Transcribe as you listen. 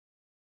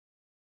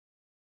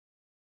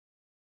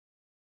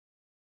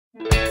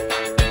Merry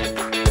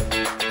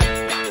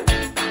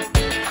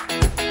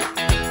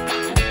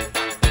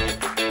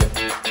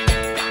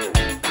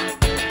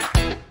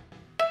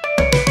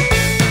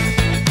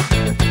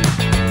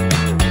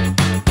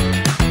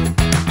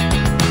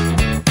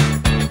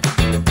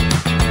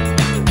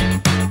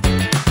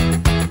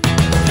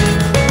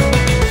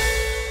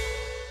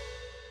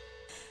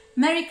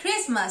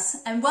Christmas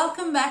and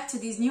welcome back to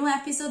this new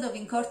episode of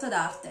In Corto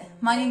d'Arte.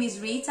 My name is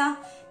Rita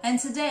and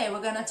today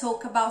we're gonna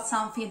talk about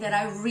something that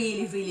I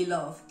really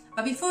love.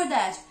 But before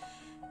that,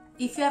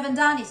 if you haven't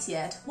done it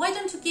yet, why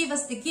don't you give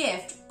us the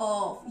gift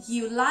of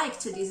you like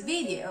to this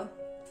video,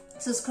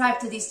 subscribe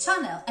to this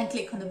channel and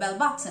click on the bell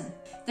button.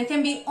 There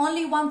can be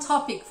only one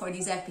topic for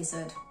this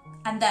episode,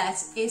 and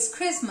that is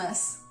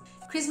Christmas.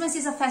 Christmas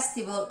is a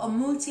festival of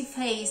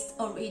multi-faced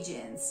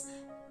origins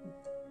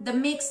that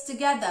mix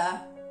together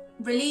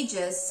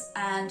religious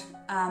and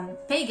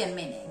pagan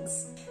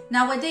meanings.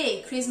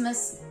 Nowadays,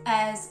 Christmas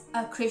has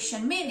a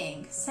Christian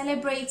meaning,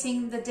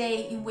 celebrating the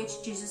day in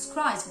which Jesus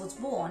Christ was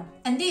born.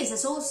 And this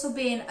has also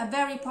been a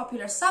very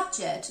popular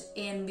subject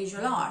in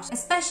visual art,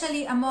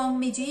 especially among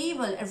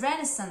medieval and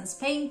Renaissance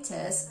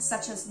painters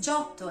such as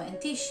Giotto and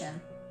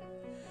Titian.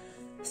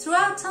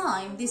 Throughout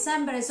time,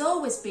 December has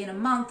always been a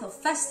month of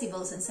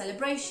festivals and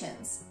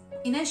celebrations.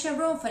 In ancient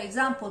Rome, for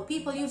example,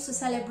 people used to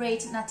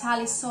celebrate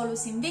Natalis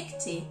Solus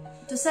Invicti,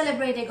 to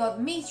celebrate the god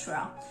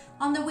Mithra,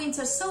 on the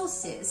winter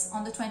solstice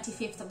on the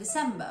 25th of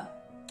December.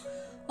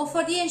 Or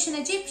for the ancient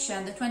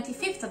Egyptian, the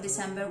 25th of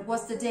December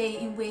was the day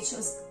in which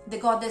the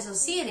goddess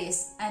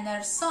Osiris and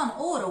her son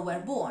Oro were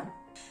born,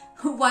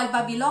 while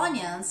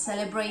Babylonians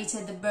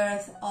celebrated the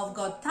birth of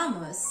god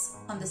Tammuz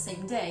on the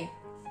same day.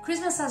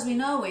 Christmas as we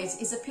know it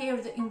is a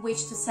period in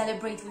which to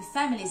celebrate with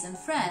families and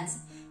friends,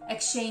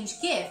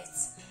 exchange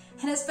gifts,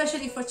 and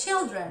especially for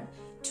children,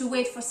 to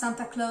wait for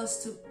Santa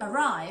Claus to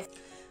arrive.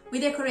 We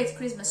decorate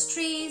Christmas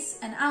trees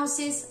and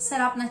houses, set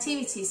up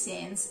nativity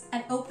scenes,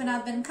 and open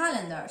advent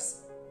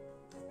calendars.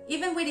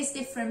 Even with its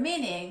different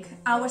meaning,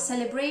 our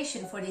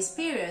celebration for these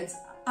periods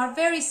are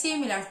very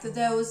similar to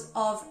those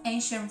of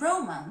ancient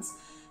Romans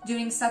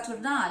during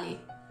Saturnali,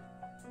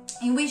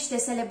 in which they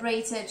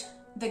celebrated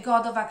the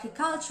god of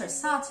agriculture,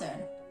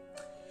 Saturn.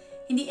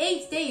 In the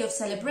 8th day of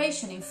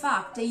celebration, in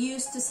fact, they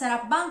used to set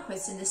up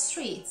banquets in the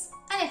streets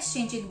and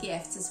exchanging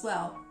gifts as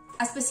well.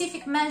 A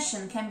specific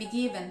mention can be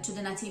given to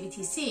the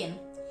nativity scene,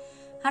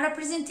 a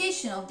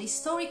representation of the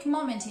historic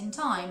moment in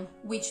time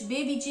which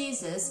baby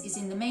Jesus is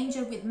in the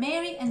manger with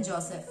Mary and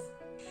Joseph.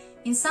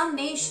 In some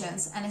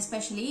nations, and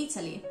especially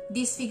Italy,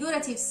 this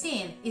figurative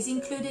scene is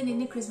included in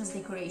the Christmas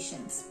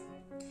decorations.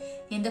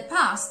 In the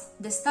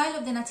past, the style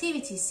of the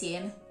nativity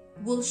scene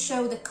will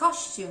show the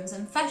costumes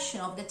and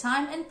fashion of the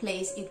time and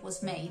place it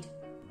was made.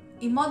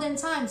 In modern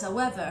times,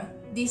 however,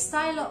 this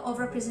style of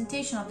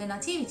representation of the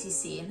nativity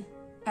scene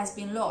has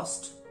been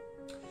lost.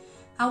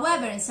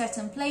 However, in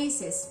certain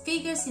places,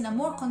 figures in a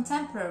more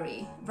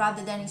contemporary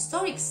rather than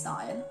historic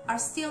style are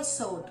still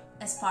sold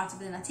as part of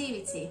the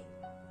nativity.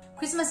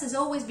 Christmas has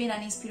always been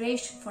an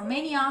inspiration for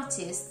many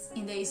artists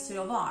in the history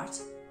of art.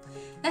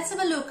 Let's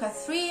have a look at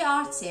 3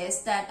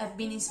 artists that have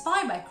been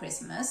inspired by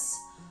Christmas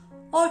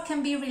or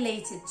can be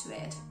related to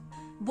it.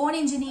 Born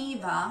in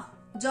Geneva,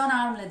 John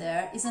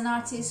Armleder is an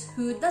artist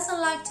who doesn't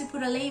like to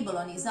put a label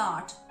on his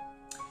art.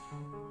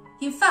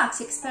 In fact,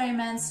 he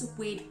experiments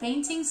with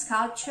painting,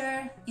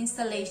 sculpture,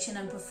 installation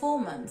and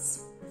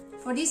performance.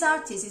 For this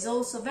artist, it's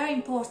also very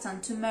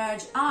important to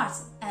merge art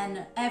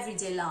and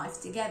everyday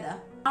life together.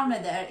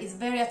 Armleder is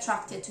very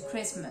attracted to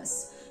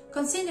Christmas,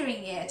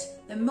 considering it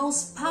the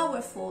most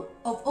powerful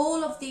of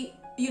all of the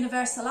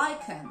universal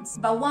icons,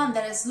 but one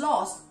that has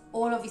lost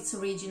all of its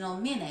original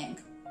meaning.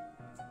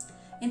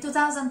 In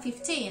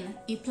 2015,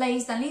 he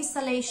placed an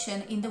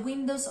installation in the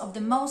windows of the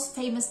most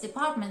famous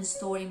department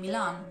store in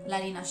Milan, La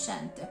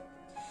Rinascente.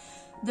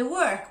 The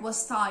work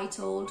was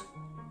titled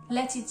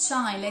 "Let It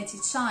Shine, Let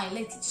It Shine,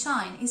 Let It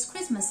Shine, It's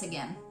Christmas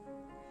Again."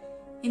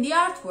 In the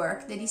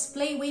artwork, the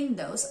display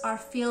windows are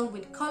filled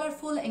with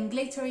colorful and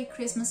glittery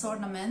Christmas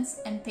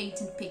ornaments and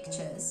painted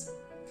pictures.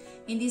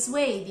 In this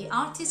way, the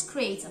artist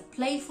creates a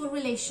playful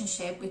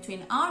relationship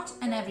between art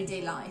and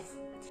everyday life,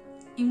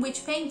 in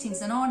which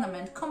paintings and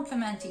ornament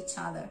complement each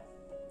other.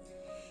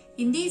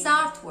 In these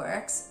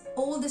artworks,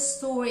 all the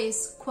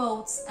stories,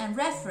 quotes and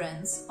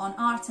reference on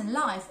art and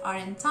life are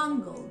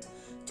entangled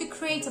to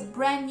create a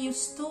brand new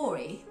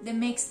story that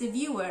makes the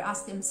viewer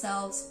ask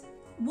themselves,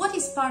 what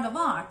is part of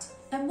art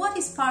and what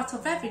is part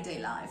of everyday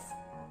life?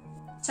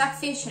 Chuck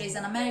Fisher is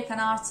an American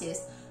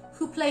artist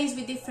who plays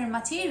with different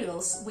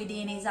materials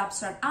within his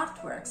abstract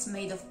artworks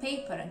made of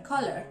paper and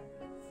color.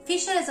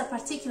 Fisher has a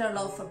particular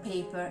love for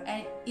paper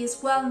and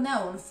is well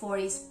known for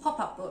his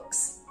pop-up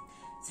books,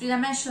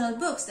 three-dimensional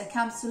books that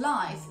come to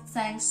life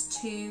thanks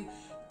to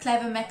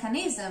clever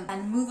mechanism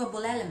and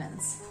movable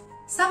elements.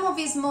 Some of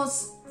his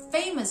most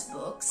famous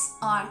books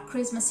are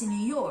Christmas in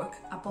New York,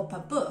 a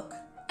pop-up book,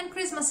 and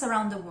Christmas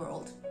Around the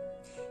World.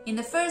 In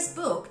the first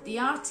book, the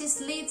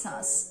artist leads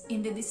us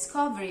in the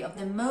discovery of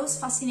the most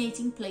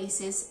fascinating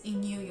places in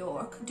New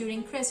York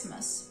during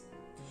Christmas.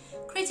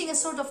 creating a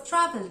sort of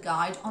travel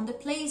guide on the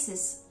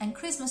places and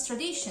Christmas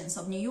traditions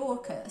of New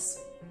Yorkers.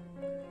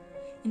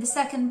 In the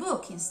second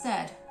book,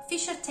 instead,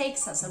 Fischer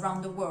takes us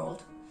around the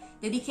world,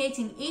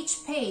 dedicating each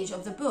page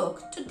of the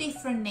book to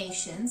different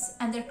nations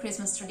and their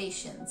Christmas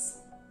traditions.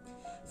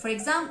 For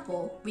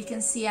example, we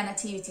can see a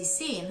nativity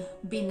scene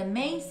being the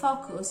main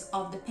focus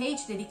of the page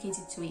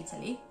dedicated to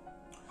Italy,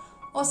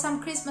 or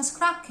some Christmas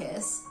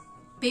crackers,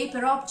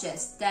 paper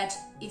objects that,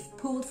 if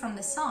pulled from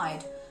the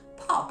side,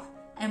 pop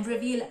and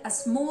reveal a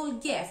small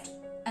gift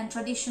and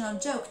traditional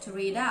joke to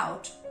read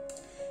out,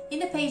 in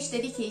the page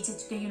dedicated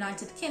to the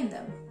United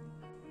Kingdom.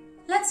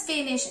 Let's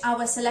finish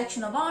our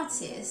selection of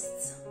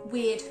artists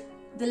with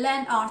the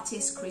land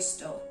artist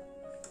Christo.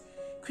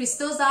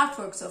 Christo's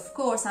artworks, of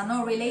course, are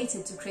not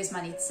related to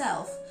Christmas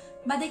itself,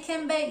 but they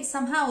can be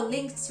somehow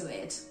linked to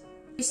it.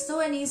 Christo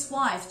and his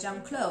wife,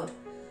 Jean-Claude,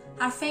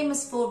 are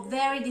famous for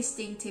very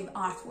distinctive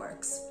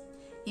artworks.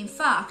 In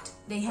fact,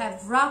 they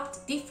have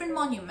wrapped different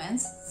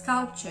monuments,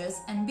 sculptures,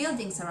 and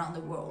buildings around the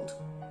world.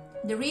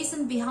 The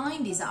reason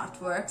behind these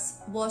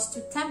artworks was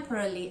to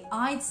temporarily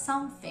hide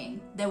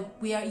something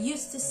that we are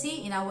used to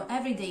see in our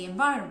everyday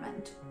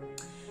environment,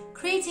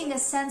 creating a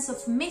sense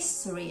of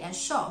mystery and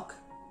shock.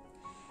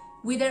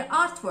 With their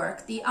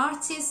artwork, the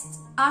artists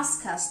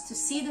ask us to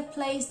see the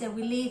place that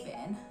we live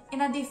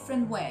in a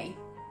different way.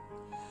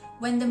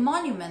 When the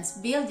monuments,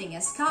 buildings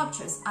and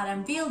sculptures are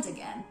unveiled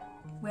again,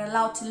 we're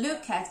allowed to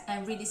look at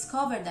and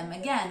rediscover them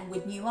again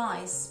with new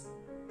eyes.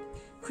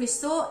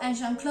 Christo and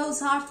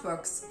Jean-Claude's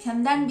artworks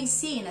can then be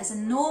seen as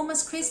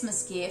enormous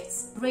Christmas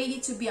gifts ready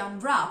to be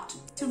unwrapped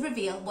to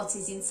reveal what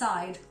is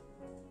inside.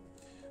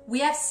 We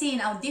have seen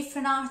how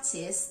different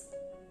artists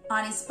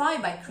are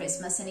inspired by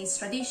Christmas and its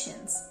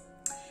traditions.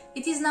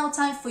 It is now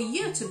time for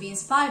you to be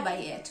inspired by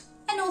it,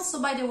 and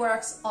also by the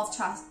works of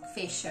Charles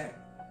Fischer.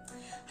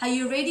 Are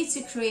you ready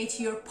to create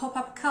your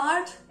pop-up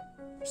card?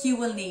 You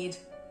will need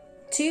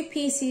 2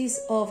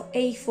 pieces of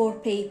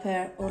A4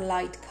 paper or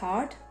light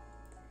card,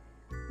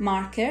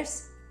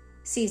 markers,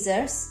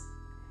 scissors,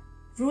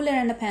 ruler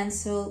and a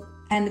pencil,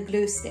 and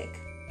glue stick.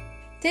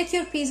 Take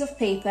your piece of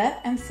paper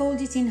and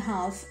fold it in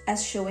half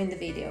as shown in the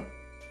video.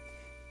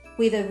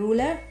 With a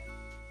ruler,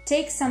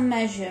 take some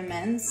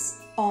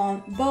measurements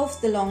on both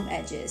the long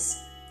edges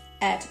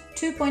at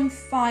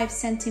 2.5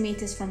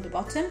 centimeters from the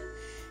bottom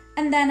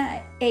and then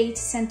at 8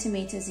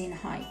 centimeters in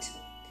height,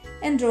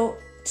 and draw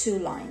 2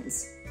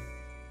 lines.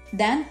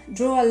 Then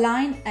draw a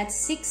line at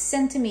 6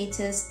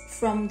 centimeters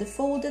from the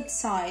folded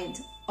side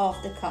of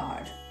the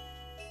card.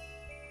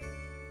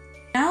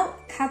 Now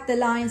cut the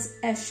lines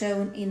as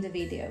shown in the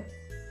video.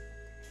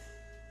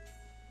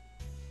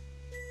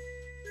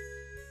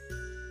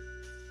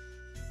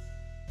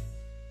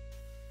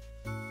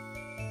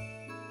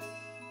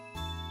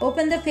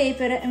 Open the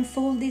paper and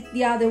fold it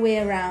the other way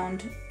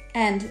around,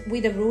 and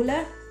with a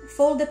ruler,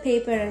 fold the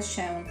paper as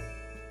shown.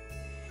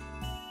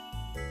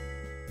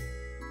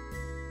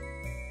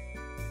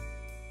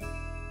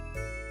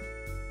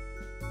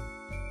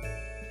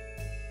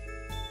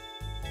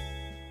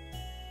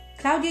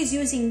 Claudio is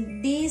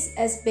using these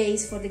as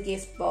base for the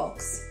gift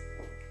box.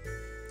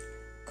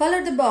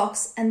 Color the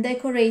box and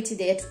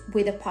decorated it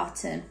with a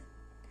pattern.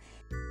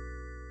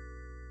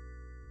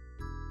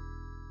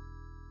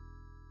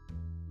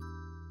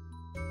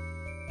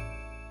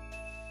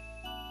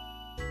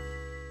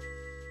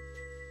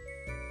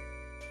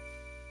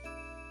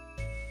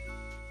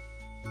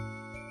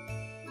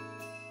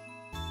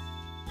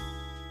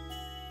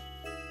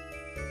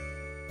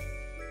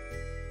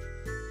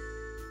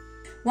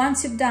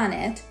 Once you've done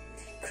it,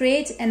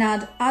 create and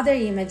add other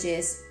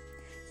images.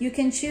 You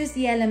can choose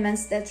the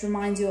elements that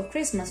remind you of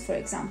Christmas, for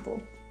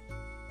example.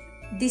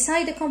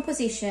 Decide the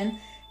composition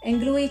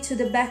and glue it to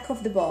the back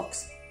of the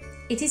box.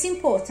 It is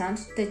important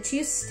that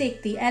you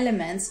stick the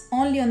elements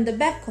only on the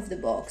back of the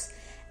box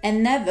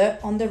and never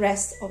on the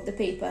rest of the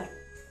paper.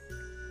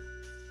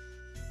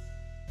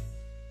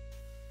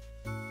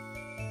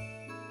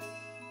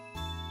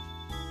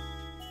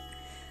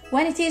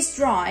 When it is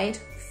dried,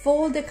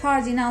 fold the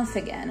card in half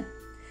again.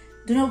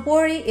 Do not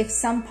worry if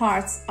some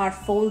parts are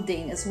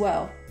folding as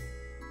well.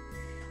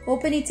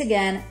 Open it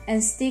again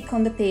and stick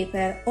on the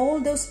paper all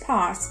those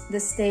parts that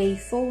stay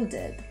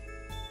folded.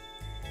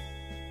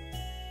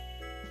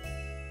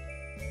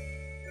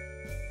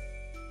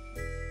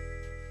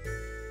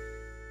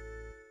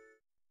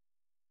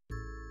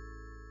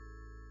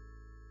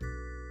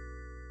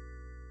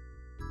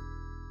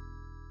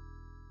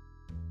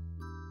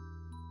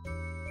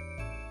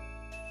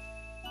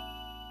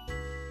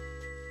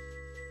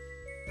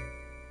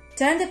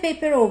 Turn the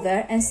paper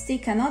over and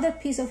stick another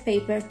piece of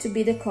paper to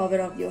be the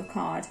cover of your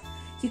card.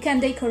 You can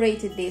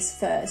decorate this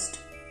first.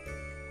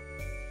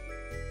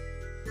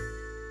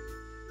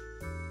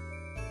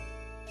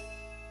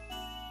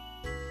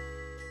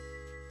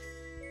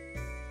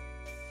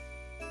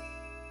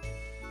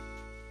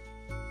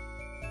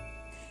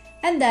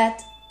 And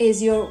that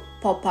is your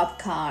pop-up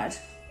card.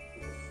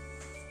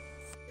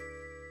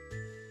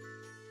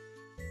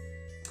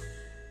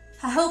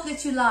 I hope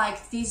that you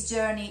liked this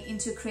journey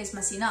into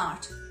Christmas in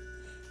art.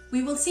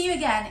 We will see you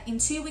again in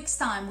 2 weeks'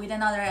 time with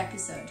another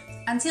episode.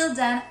 Until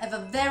then, have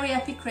a very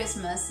happy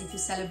Christmas if you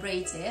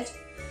celebrate it.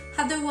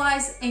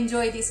 Otherwise,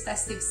 enjoy this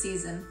festive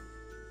season.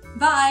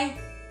 Bye!